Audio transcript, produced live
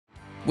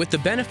With the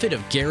benefit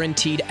of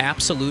guaranteed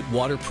absolute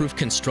waterproof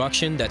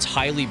construction that's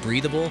highly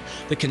breathable,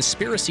 the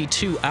Conspiracy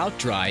 2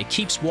 OutDry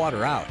keeps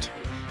water out.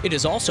 It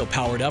is also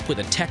powered up with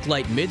a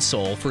Tech-Lite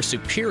midsole for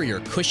superior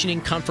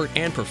cushioning comfort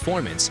and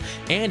performance,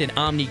 and an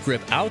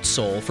Omni-Grip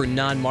outsole for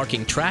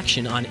non-marking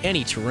traction on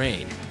any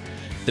terrain.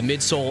 The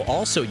midsole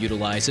also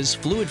utilizes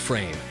Fluid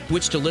Frame,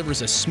 which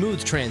delivers a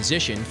smooth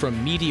transition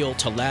from medial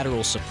to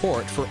lateral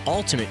support for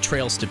ultimate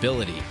trail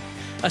stability.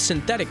 A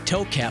synthetic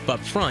toe cap up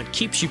front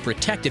keeps you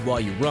protected while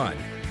you run.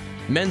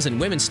 Men's and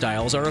women's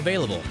styles are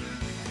available.